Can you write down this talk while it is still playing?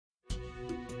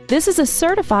This is a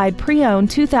certified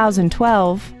pre-owned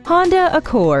 2012 Honda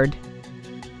Accord.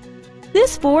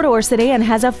 This four-door sedan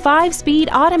has a 5-speed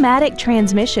automatic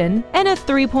transmission and a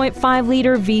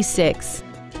 3.5-liter V6.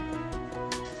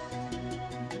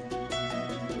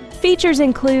 Features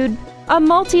include a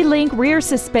multi-link rear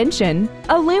suspension,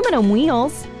 aluminum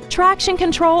wheels, traction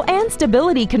control and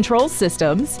stability control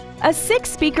systems, a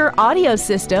 6-speaker audio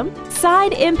system,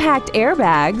 side impact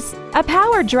airbags, a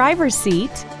power driver's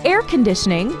seat, air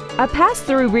conditioning, a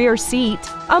pass-through rear seat,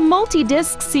 a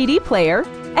multi-disc CD player,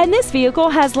 and this vehicle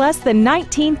has less than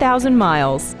 19,000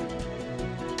 miles.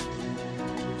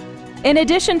 In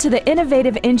addition to the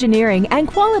innovative engineering and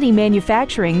quality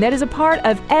manufacturing that is a part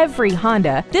of every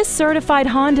Honda, this certified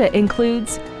Honda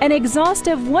includes an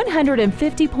exhaustive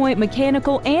 150-point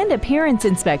mechanical and appearance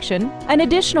inspection, an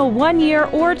additional 1-year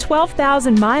or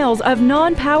 12,000 miles of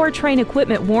non-powertrain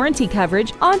equipment warranty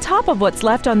coverage on top of what's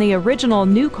left on the original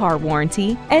new car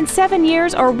warranty, and 7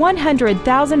 years or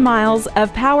 100,000 miles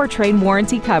of powertrain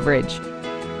warranty coverage.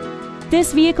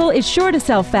 This vehicle is sure to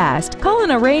sell fast. Call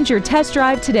and arrange your test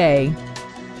drive today.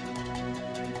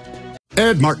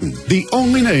 Ed Martin, the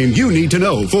only name you need to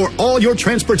know for all your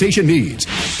transportation needs.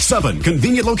 7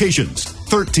 convenient locations,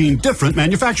 13 different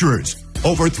manufacturers,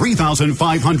 over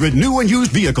 3,500 new and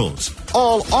used vehicles.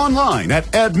 All online at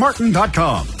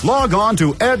edmartin.com. Log on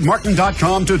to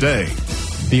edmartin.com today.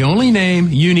 The only name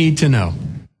you need to know.